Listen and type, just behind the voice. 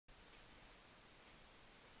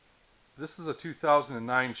This is a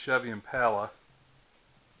 2009 Chevy Impala,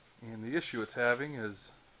 and the issue it's having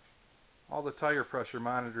is all the tire pressure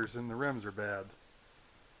monitors in the rims are bad.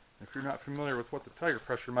 If you're not familiar with what the tire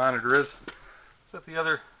pressure monitor is, it's at the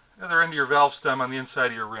other end of your valve stem on the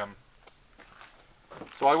inside of your rim.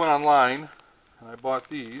 So I went online and I bought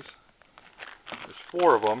these. There's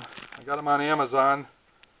 4 of them. I got them on Amazon.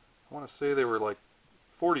 I want to say they were like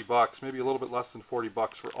 40 bucks, maybe a little bit less than 40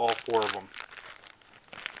 bucks for all 4 of them.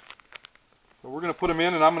 So we're going to put them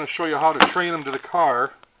in, and I'm going to show you how to train them to the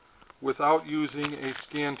car without using a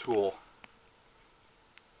scan tool.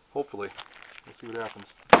 Hopefully. We'll see what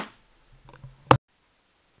happens.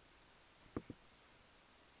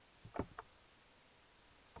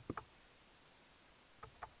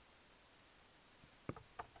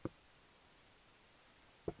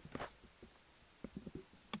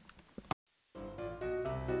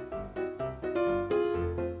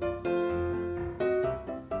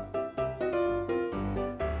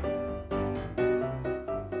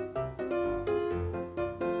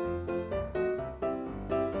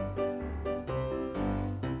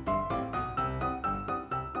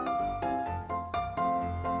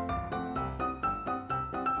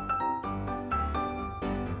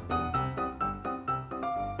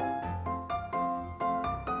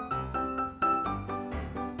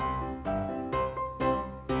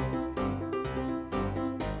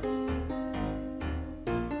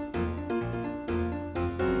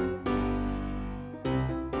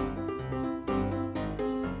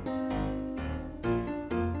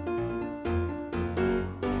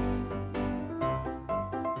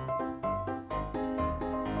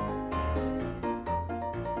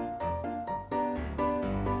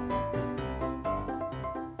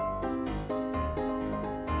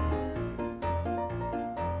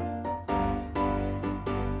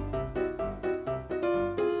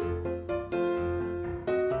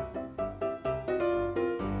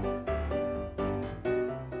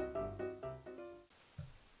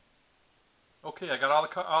 Okay, I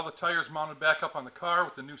got all the tires mounted back up on the car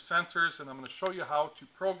with the new sensors, and I'm going to show you how to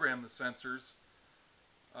program the sensors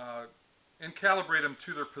and calibrate them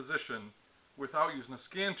to their position without using a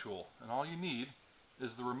scan tool. And all you need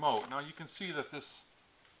is the remote. Now you can see that this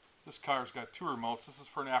car's got 2 remotes. This is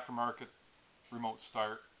for an aftermarket remote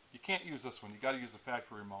start. You can't use this one. You got to use the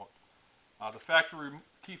factory remote. The factory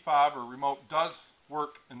key fob or remote does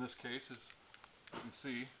work in this case, as you can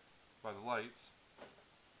see by the lights.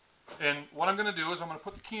 And what I'm going to do is I'm going to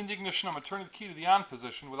put the key in the ignition. I'm going to turn the key to the on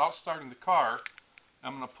position without starting the car.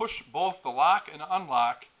 I'm going to push both the lock and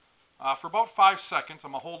unlock for about 5 seconds.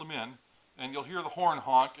 I'm going to hold them in, and you'll hear the horn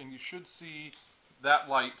honk, and you should see that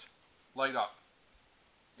light up.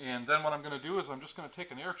 And then what I'm going to do is I'm just going to take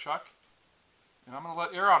an air chuck, and I'm going to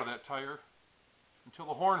let air out of that tire until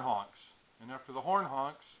the horn honks. And after the horn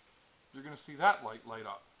honks, you're going to see that light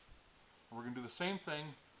up. And we're going to do the same thing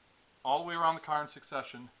all the way around the car in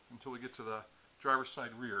succession until we get to the driver's side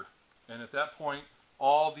rear. And at that point,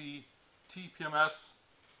 all the TPMS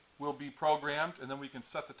will be programmed, and then we can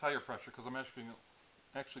set the tire pressure, because I'm actually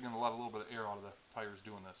going to let a little bit of air out of the tires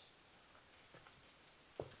doing this.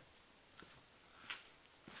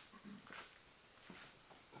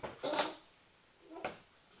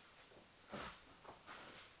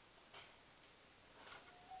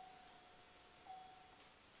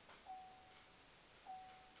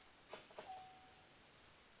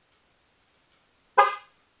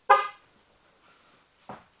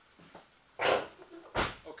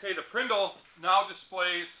 Okay, the Prindle now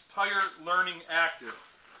displays tire learning active.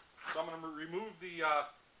 So I'm going to remove the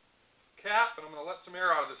cap, and I'm going to let some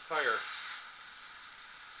air out of this tire.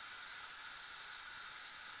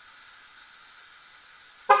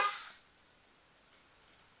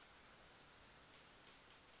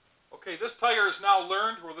 Okay, this tire is now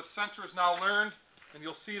learned, or the sensor is now learned, and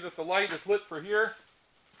you'll see that the light is lit for here.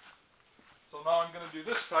 So now I'm going to do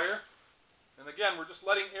this tire, and again, we're just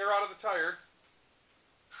letting air out of the tire.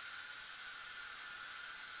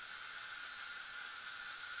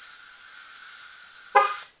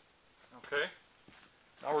 Okay,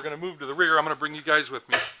 now we're going to move to the rear. I'm going to bring you guys with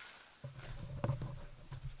me.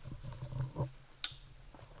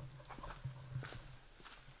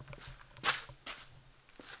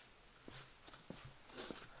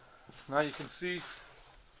 Now you can see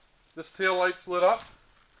this tail light's lit up.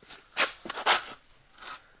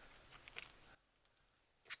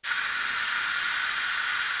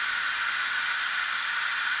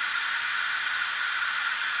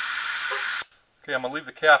 Okay, I'm going to leave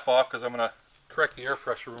the cap off because I'm going to correct the air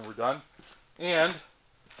pressure when we're done. And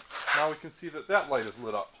now we can see that that light is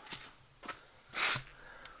lit up.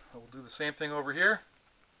 We'll do the same thing over here.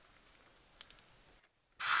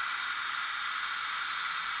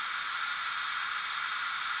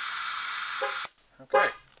 Okay.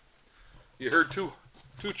 You heard two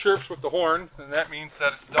chirps with the horn, and that means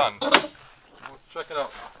that it's done. Let's check it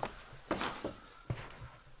out.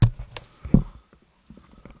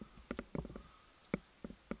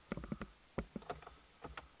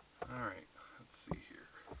 Alright, let's see here.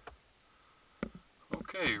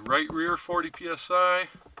 Okay, right rear 40 psi.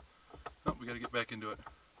 Oh, we got to get back into it.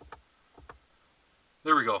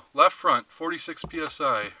 There we go. Left front 46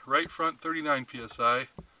 psi, right front 39 psi,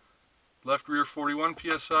 left rear 41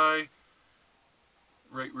 psi,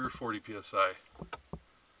 right rear 40 psi.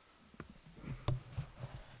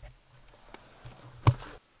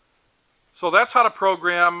 So that's how to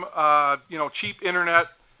program, cheap internet,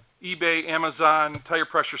 eBay, Amazon tire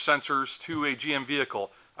pressure sensors to a GM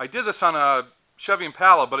vehicle. I did this on a Chevy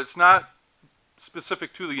Impala, but it's not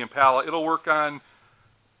specific to the Impala. It'll work on,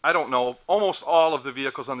 I don't know, almost all of the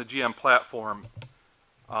vehicles on the GM platform.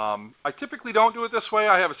 I typically don't do it this way.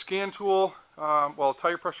 I have a scan tool, a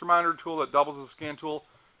tire pressure monitor tool that doubles as a scan tool.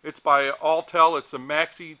 It's by Untitled. It's a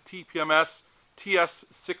Maxi TPMS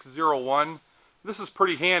TS601. This is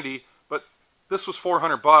pretty handy, but this was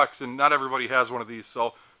 $400 and not everybody has one of these.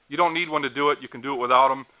 So you don't need one to do it. You can do it without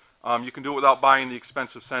them. You can do it without buying the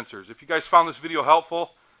expensive sensors. If you guys found this video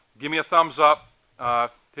helpful, give me a thumbs up.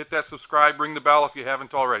 Hit that subscribe, ring the bell if you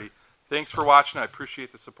haven't already. Thanks for watching. I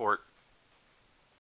appreciate the support.